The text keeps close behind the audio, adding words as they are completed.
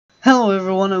Hello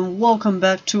everyone and welcome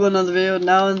back to another video.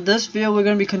 Now in this video we're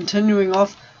going to be continuing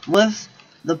off with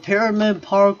the pyramid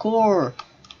parkour.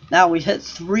 Now we hit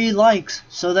 3 likes,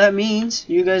 so that means,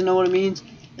 you guys know what it means.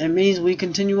 It means we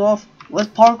continue off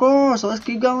with parkour, so let's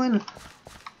keep going.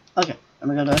 Okay, I'm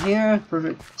gonna go down here,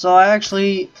 perfect. So I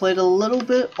actually played a little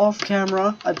bit off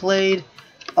camera. I played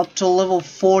up to level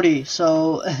 40,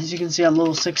 so as you can see I'm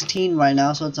level 16 right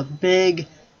now, so it's a big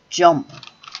jump.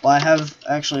 Well,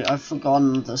 I've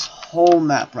forgotten this whole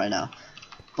map right now.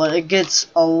 But it gets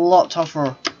a lot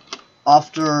tougher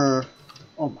after,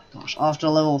 oh my gosh, after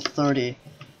level 30.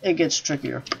 It gets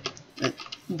trickier. It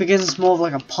begins more of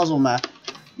like a puzzle map.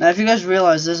 Now if you guys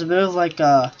realize, there's a bit of like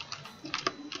I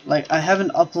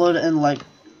haven't uploaded in like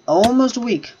almost a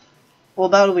week. Well,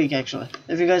 about a week actually.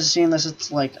 If you guys are seeing this,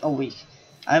 it's like a week.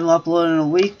 I haven't uploaded in a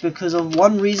week because of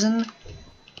one reason.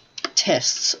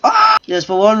 Tests. Yes,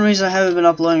 but one reason I haven't been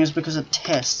uploading is because of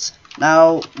tests.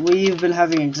 Now, we've been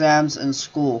having exams in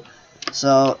school,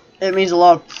 so it means a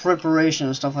lot of preparation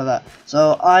and stuff like that.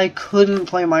 So I couldn't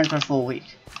play Minecraft for a week,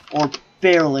 or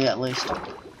barely at least.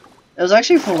 It was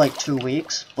actually for like 2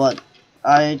 weeks, but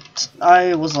I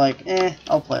was like,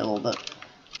 I'll play a little bit.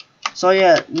 So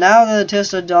yeah, now that the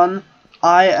tests are done,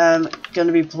 I am going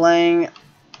to be playing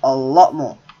a lot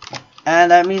more, and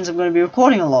that means I'm going to be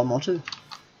recording a lot more too.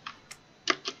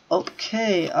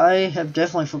 Okay, I have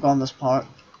definitely forgotten this part.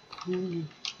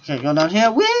 Okay, go down here.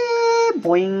 Whee!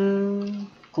 Boing!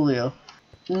 Coolio.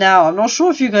 Now, I'm not sure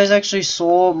if you guys actually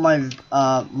saw my,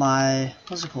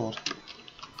 what's it called?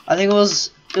 I think it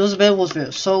was a Bed Wars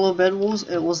video. Solo Bed Wars.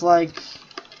 It was like,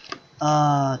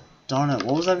 darn it,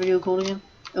 what was that video called again?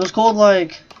 It was called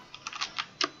like,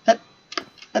 there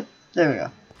we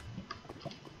go.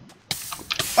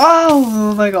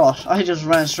 Oh my gosh, I just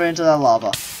ran straight into that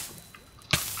lava.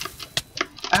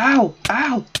 Ow!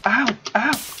 Ow! Ow!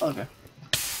 Ow! Okay.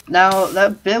 Now,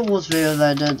 that Bed Wars video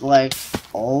that I did, like,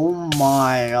 oh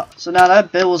my god. So now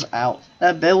that bit was out.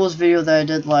 That Bed Wars video that I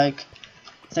did, like,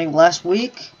 I think last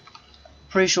week.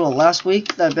 Pretty sure last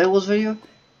week, that Bed Wars video.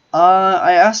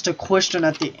 I asked a question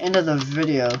at the end of the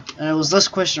video, and it was this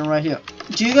question right here.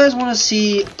 Do you guys want to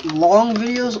see long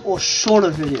videos or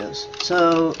shorter videos?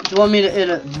 So, do you want me to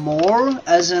edit more?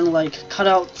 As in, like, cut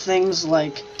out things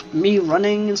like me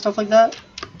running and stuff like that?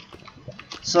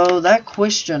 So that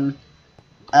question,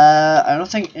 I don't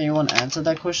think anyone answered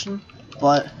that question,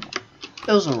 but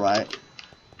it was alright.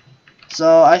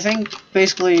 So I think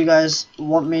basically you guys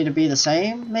want me to be the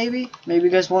same, maybe? Maybe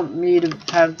you guys want me to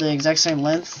have the exact same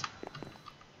length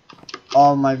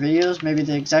of my videos, maybe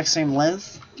the exact same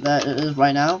length that it is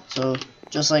right now. So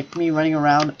just like me running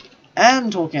around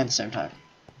and talking at the same time.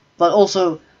 But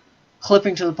also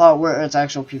clipping to the part where it's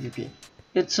actual PvP.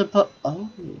 It's a oh.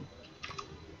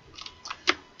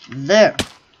 There!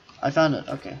 I found it,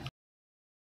 okay.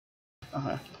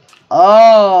 Okay.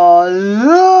 Oh!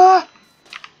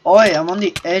 Oi, I'm on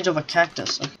the edge of a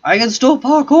cactus. Okay. I can still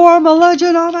parkour, I'm a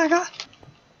legend, oh my god!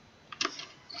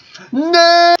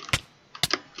 No!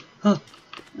 Huh.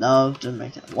 No, didn't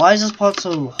make it. Why is this part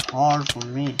so hard for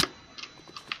me?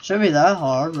 Shouldn't be that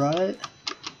hard, right?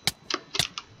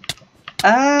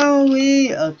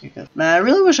 Owie! Okay, good. Man, I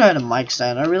really wish I had a mic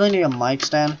stand. I really need a mic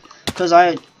stand. Because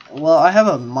well, I have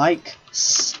a mic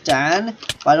stand,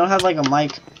 but I don't have like a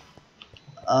mic,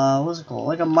 what's it called?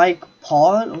 Like a mic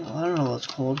pod? I don't know what it's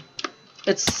called.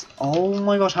 It's, oh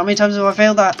my gosh, how many times have I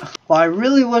failed that? But I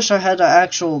really wish I had an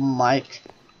actual mic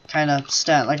kind of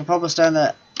stand, like a proper stand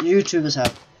that YouTubers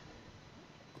have.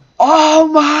 Oh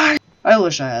my! I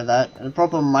wish I had that, a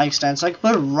proper mic stand, so I could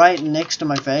put it right next to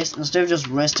my face instead of just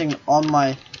resting on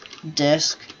my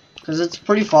desk, because it's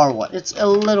pretty far away. It's a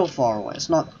little far away. It's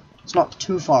not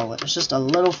too far away. It's just a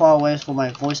little far away for my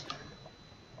voice.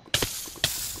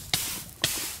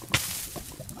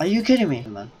 Are you kidding me,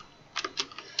 man?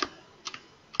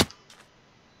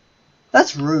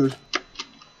 That's rude.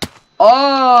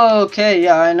 Oh, okay,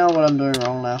 yeah, I know what I'm doing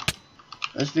wrong now.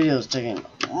 This video is taking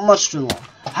much too long.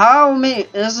 How many?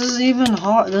 This is even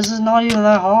hard. This is not even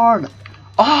that hard.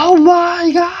 Oh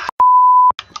my god!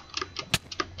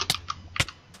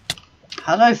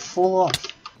 How did I fall off?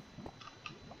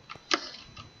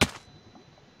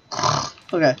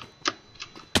 Okay.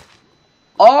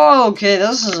 Oh, okay,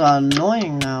 this is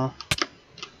annoying now.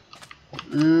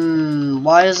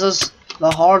 Why is this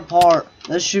the hard part?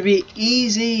 This should be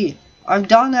easy. I've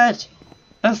done it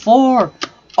before.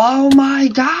 Oh my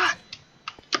god.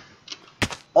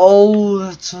 Oh,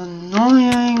 that's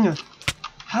annoying.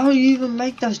 How do you even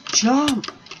make this jump?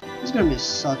 This is gonna be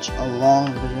such a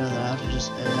long video that I have to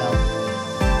just edit out.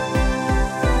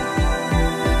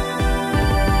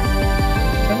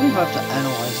 I have to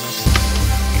analyze this.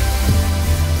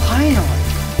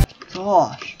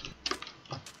 gosh.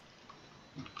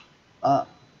 Oh.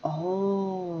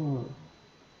 Oh.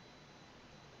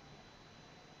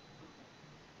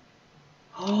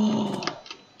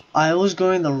 I was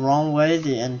going the wrong way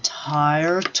the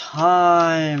entire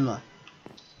time.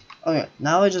 Okay,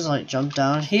 now I just like jump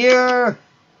down here.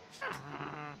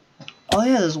 Oh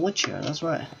yeah, there's a witch here, that's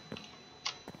right.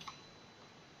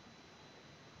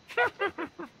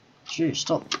 Jeez,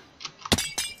 stop.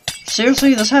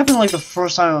 Seriously, this happened like the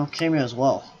first time I came here as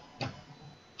well.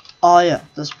 Oh yeah,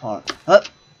 this part. Up.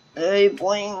 Hey,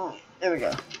 boing. There we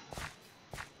go.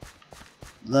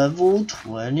 Level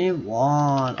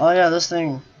 21. Oh yeah, this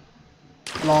thing.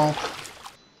 Long.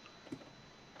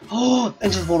 Oh,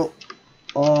 into the portal.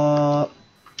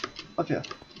 Up here.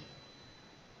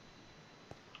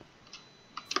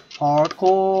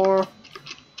 Parkour.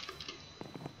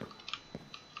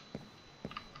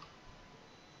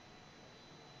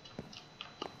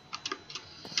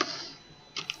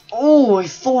 Oh, I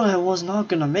thought I was not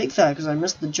gonna make that because I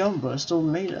missed the jump, but I still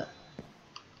made it.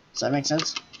 Does that make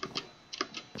sense?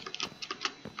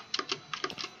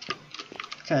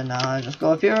 Okay, now I just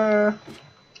go up here.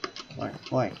 Boing,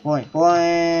 boing, boing,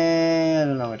 boing. I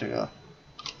don't know where to go.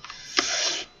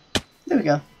 There we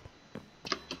go.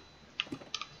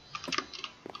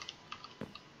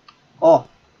 Oh.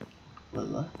 What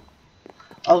is that?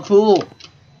 Oh, cool.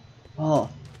 Oh.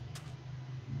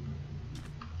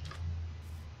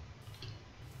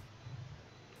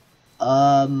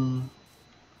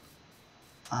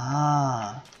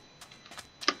 Ah.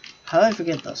 How did I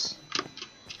forget this?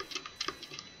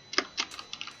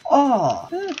 Oh.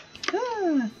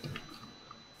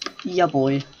 Yeah,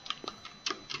 boy.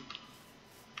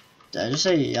 Did I just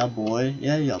say yeah, boy?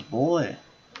 Yeah, yeah, boy.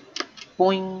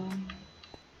 Boing.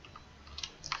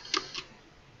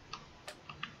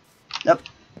 Yep.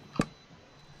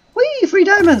 Whee! 3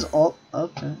 diamonds! Oh,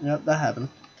 okay. Yep, that happened.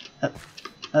 Yep.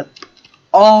 Yep.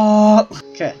 Oh!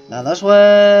 Okay, now this way.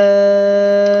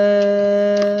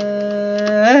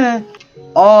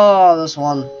 Oh, this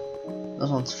one. This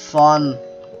one's fun.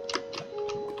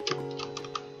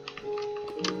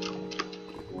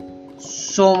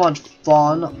 So much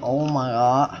fun. Oh my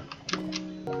god.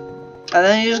 And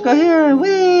then you just go here.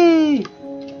 Whee!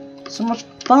 So much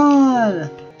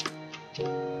fun.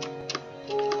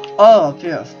 Oh, up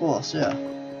here, of course, yeah.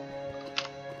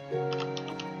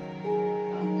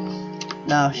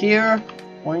 Now here,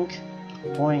 boink,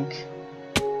 boink.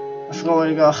 I forgot where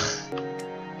to go.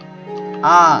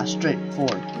 Ah, straight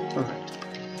forward. Perfect.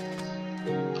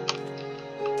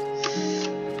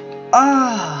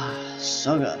 Ah,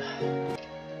 so good.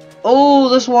 Oh,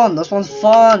 this one's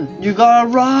fun. You gotta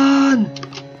run.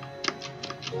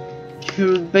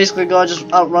 You basically gotta just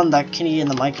outrun that kitty in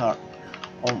the minecart.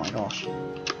 Oh my gosh.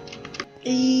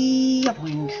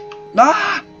 Boink.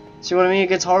 Ah! See what I mean? It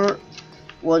gets harder.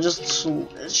 Well, it's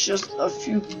just a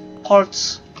few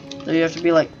parts that you have to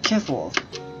be like careful of.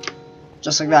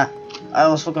 Just like that. I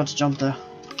almost forgot to jump there.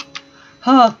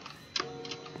 Huh.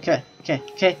 Okay.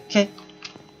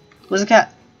 Where's the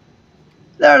cat?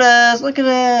 There it is. Look at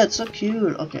it. So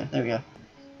cute. Okay, there we go.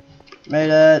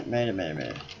 Made it.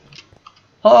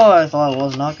 Oh, I thought I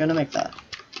was not gonna make that.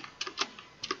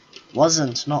 Was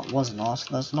not.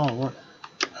 That's not a word.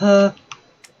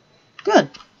 Good.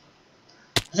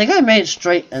 I think I made it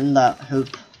straight in that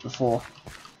hoop before.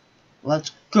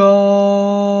 Let's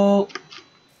go.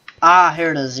 Ah,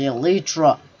 here it is, the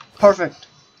Elytra. Perfect.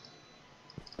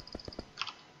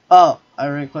 Oh, I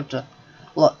already equipped it.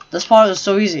 Look, this part is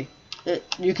so easy.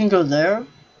 You can go there,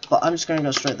 but I'm just gonna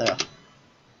go straight there.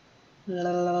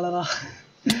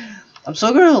 I'm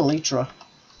so good at Elytra.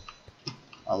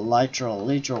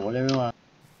 Elytra, whatever you want.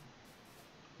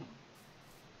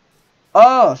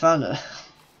 Oh, I found it.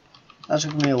 That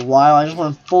took me a while. I just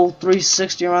went full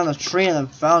 360 around the tree and then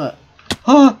found it.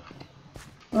 Huh!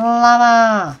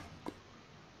 Lava!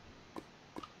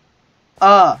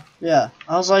 Ah, yeah.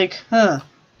 I was like, huh.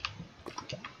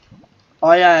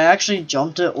 Oh yeah, I actually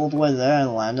jumped it all the way there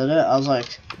and landed it. I was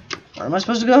like, where am I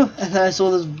supposed to go? And then I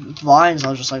saw those vines. I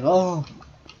was just like, oh.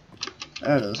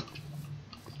 There it is.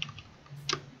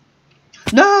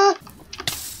 Nah!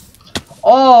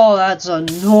 Oh, that's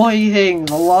annoying.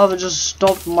 The lava just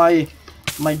stopped my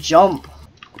jump.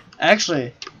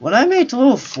 Actually, when I made to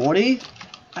level 40,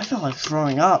 I felt like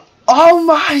throwing up. Oh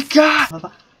my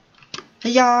god!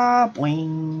 Yeah,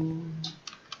 boing.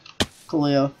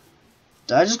 Coolio.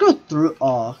 Did I just go through?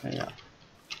 Oh, okay, yeah.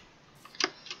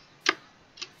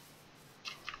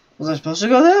 Was I supposed to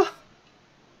go there?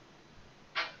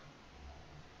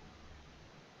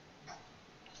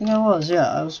 I think I was,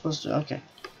 yeah, I was supposed to, okay.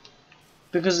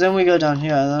 Because then we go down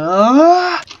here and then,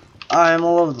 I'm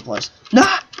all over the place.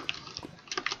 Nah!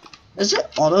 Is it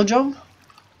auto jump?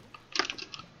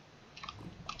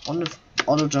 Wonder if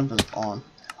auto jump is on.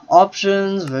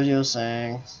 Options, video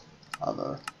settings,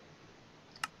 other.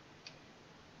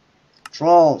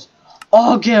 Trolls.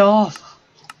 Oh, get off!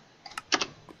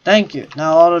 Thank you.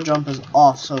 Now auto jump is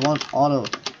off, so I want auto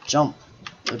jump.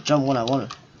 Jump when I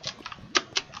want it.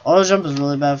 Auto jump is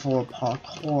really bad for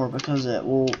parkour because it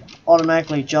will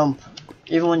automatically jump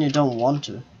even when you don't want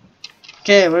to.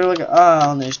 Okay, where do we go? Ah,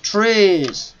 on these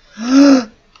trees.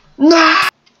 Nah!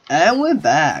 And we're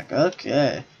back.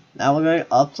 Okay. Now we're going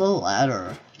up the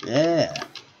ladder. Yeah.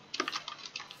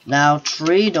 Now,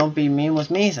 tree, don't be mean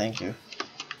with me, thank you.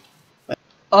 Wait.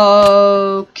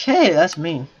 Okay, that's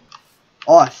mean.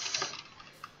 Off.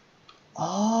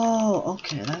 Oh,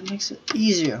 okay, that makes it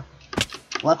easier.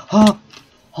 What? Huh?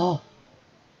 Oh.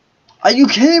 Are you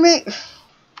kidding me?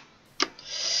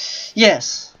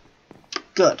 Yes.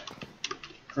 Good.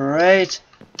 Great.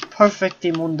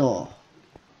 Perfectimundo.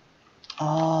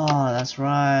 Oh, that's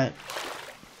right.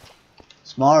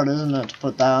 Smart, isn't it, to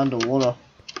put that underwater?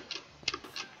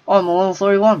 Oh, I'm on level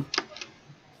 31.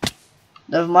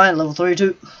 Never mind, level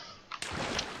 32.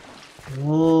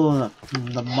 Whoa,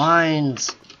 the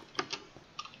mines.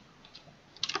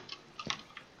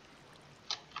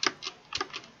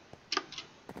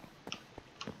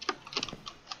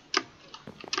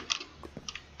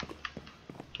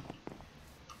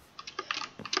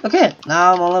 Okay,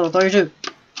 now I'm on level 32.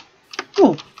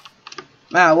 Cool.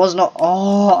 Man, I was not.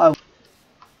 Oh,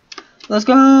 let's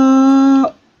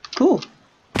go. Cool.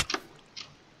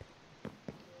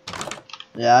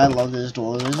 Yeah, I love these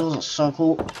doors. These doors are so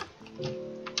cool.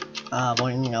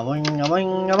 Boing, boing,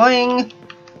 boing, boing.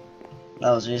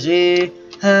 That was easy.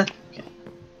 Huh. Okay.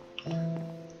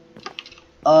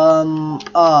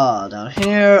 Down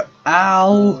here.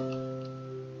 Ow.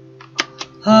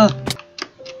 Huh.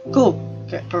 Cool.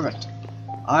 Okay, perfect.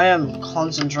 I am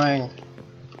concentrating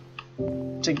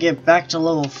to get back to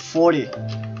level 40.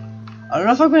 I don't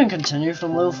know if I'm going to continue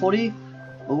from level 40,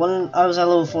 but when I was at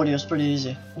level 40 it was pretty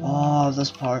easy. Oh,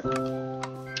 this part.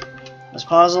 This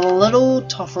part is a little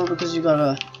tougher because you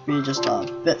gotta be just a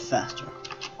bit faster.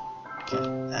 Okay,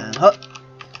 and hop.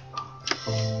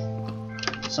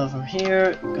 So from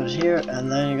here, go to here,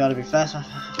 and then you gotta be fast.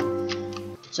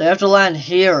 So you have to land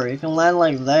here. You can land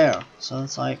like there. So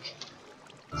it's like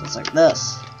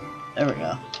this. There we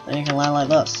go. Then you can land like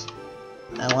this.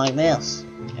 And like this.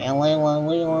 And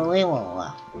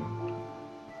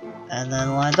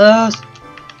then like this.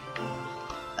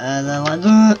 And then like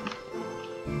that.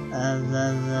 And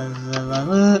then like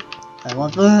that. And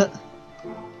like that.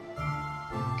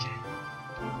 Okay.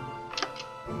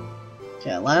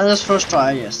 Okay, I landed this first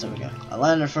try. Yes, there we go. I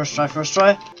landed first try.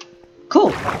 Cool.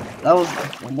 That was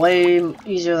way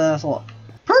easier than I thought.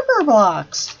 Purple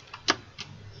blocks.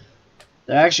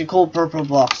 They're actually called purple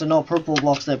blocks. They're not purple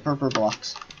blocks, they're purple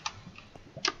blocks.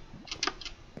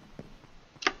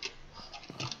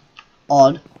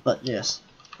 Odd, but yes.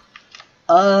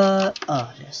 Oh,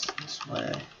 yes, this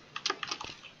way.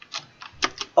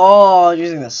 Oh,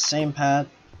 using the same pad.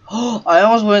 Oh, I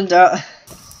almost went down.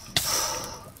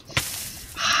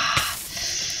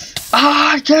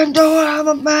 I can't do it, I'm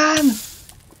a man!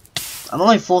 I'm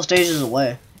only 4 stages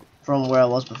away from where I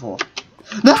was before.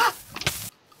 Ah!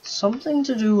 Something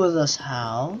to do with this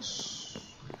house.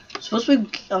 I'm supposed to be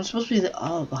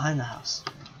behind the house.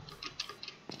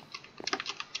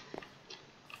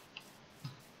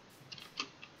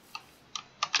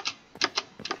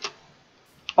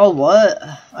 Oh, what?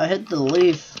 I hit the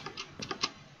leaf.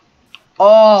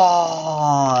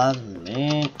 Oh, that's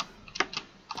mean.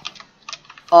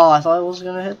 Oh, I thought I was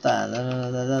gonna hit that.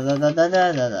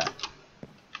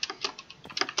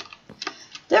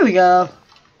 There we go.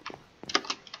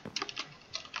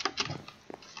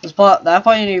 That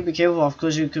part you need to be careful of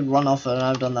because you could run off it, and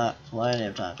I've done that plenty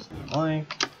of times. Boink.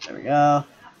 There we go.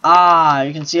 Ah,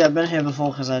 you can see I've been here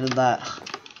before because I did that.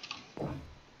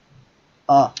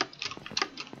 Oh.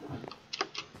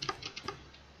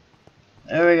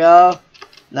 There we go.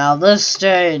 Now this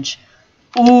stage.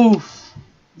 Oof.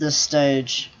 This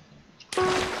stage.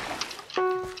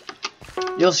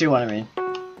 You'll see what I mean.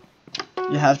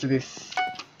 You have to be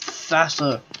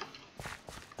faster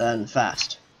than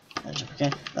fast. Okay.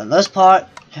 Then this part,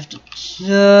 you have to.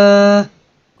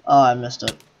 Oh, I missed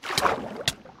it.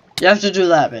 You have to do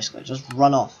that basically. Just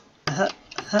run off.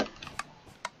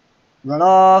 Run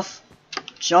off.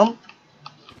 Jump.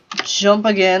 Jump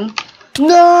again.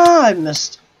 No, I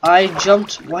missed. I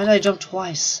jumped. Why did I jump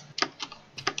twice?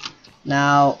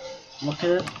 Now, look at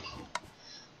it.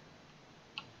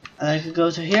 And I could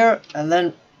go to here, and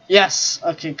then yes.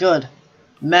 Okay, good.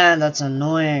 Man, that's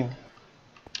annoying.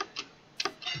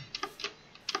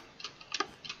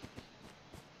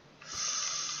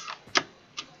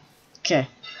 Okay.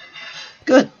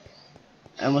 Good.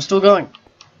 And we're still going.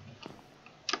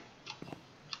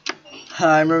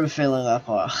 I remember failing that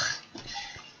part.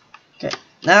 Okay.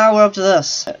 Now we're up to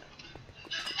this.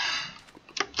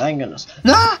 Thank goodness.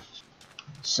 Nah!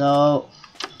 So...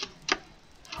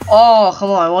 Oh,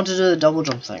 come on. I want to do the double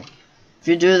jump thing. If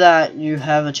you do that, you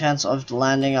have a chance of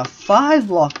landing a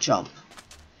 5-block jump.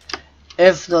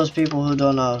 If those people who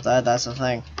don't know that that's a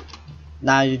thing.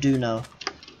 Now you do know.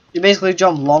 You basically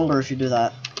jump longer if you do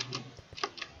that.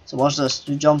 So watch this.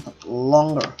 You jump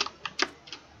longer.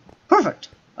 Perfect.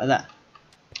 Like that.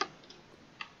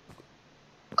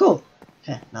 Cool.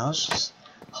 Okay, now let's just...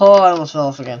 Oh, I almost fell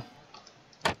off again.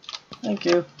 Thank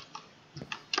you.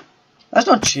 That's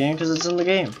not cheating because it's in the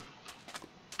game.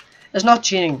 It's not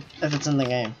cheating if it's in the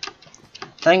game.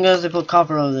 Thank goodness they put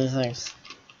copper over these things.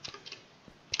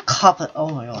 Copper. Oh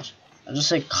my gosh. I just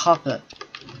say copper.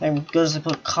 Thank goodness they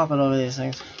put copper over these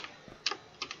things.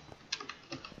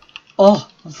 Oh,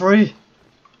 I'm free.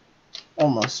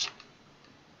 Almost.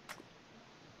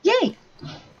 Yay!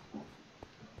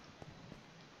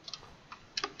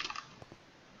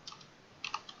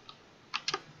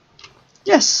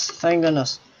 Yes, thank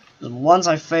goodness. Once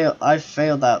I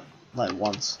failed that like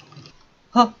once.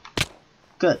 Huh.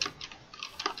 Good.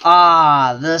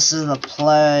 Ah, this is the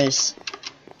place.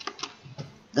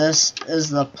 This is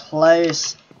the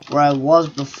place where I was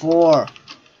before.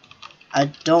 I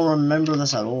don't remember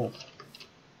this at all.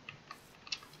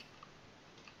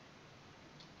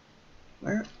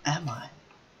 Where am I?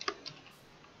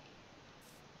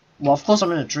 Well, of course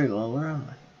I'm in a tree, but where am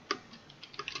I?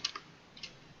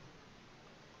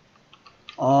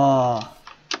 Oh.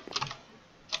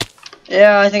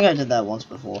 Yeah, I think I did that once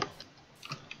before.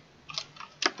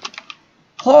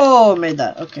 Oh, made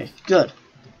that. Okay, good.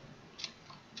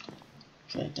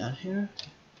 Okay, down here.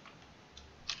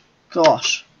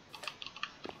 Gosh.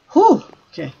 Whew.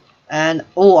 Okay. And,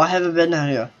 oh, I haven't been down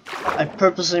here. I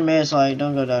purposely made it so I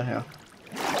don't go down here.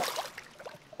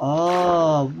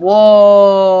 Oh,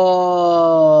 whoa.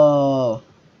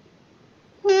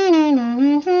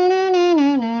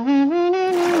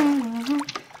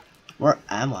 Where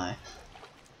am I?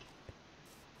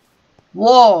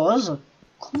 Whoa, this is a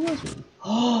cool one.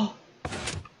 Oh,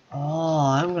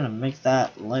 I'm gonna make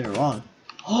that later on.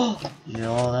 Oh,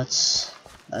 yo, that's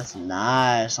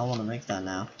nice. I want to make that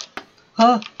now.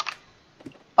 Huh?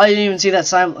 I didn't even see that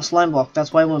slime block.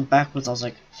 That's why I went backwards. I was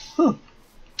like, huh.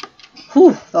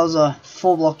 Whew, that was a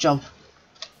 4-block jump.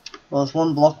 Well, it's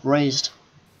 1 block raised.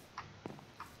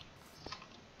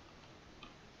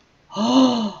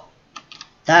 Oh,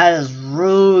 that is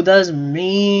rude. That is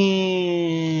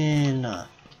mean.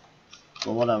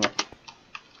 But whatever.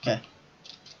 Okay.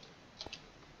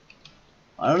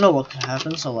 I don't know what could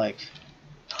happen, so like...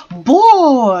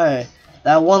 Boy!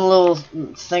 That one little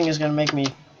thing is gonna make me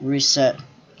reset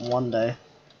one day.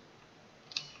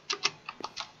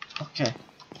 Okay.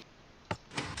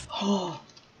 Oh,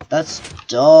 that's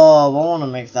dope. I wanna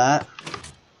make that.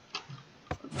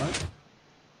 What?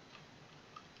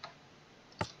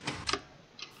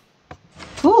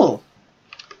 Cool!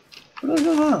 What do I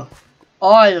do now?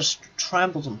 Oh, I just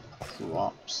trampled some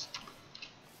crops.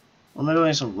 Am I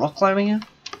doing some rock climbing here?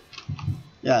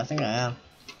 Yeah, I think I am.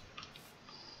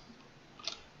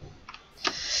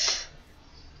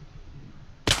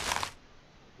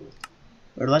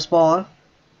 Where do I spawn?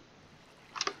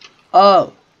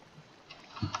 Oh.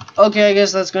 Okay, I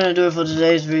guess that's gonna do it for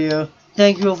today's video.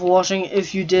 Thank you all for watching.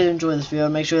 If you did enjoy this video,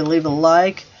 make sure to leave a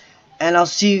like. And I'll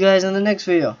see you guys in the next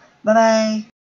video. Bye bye.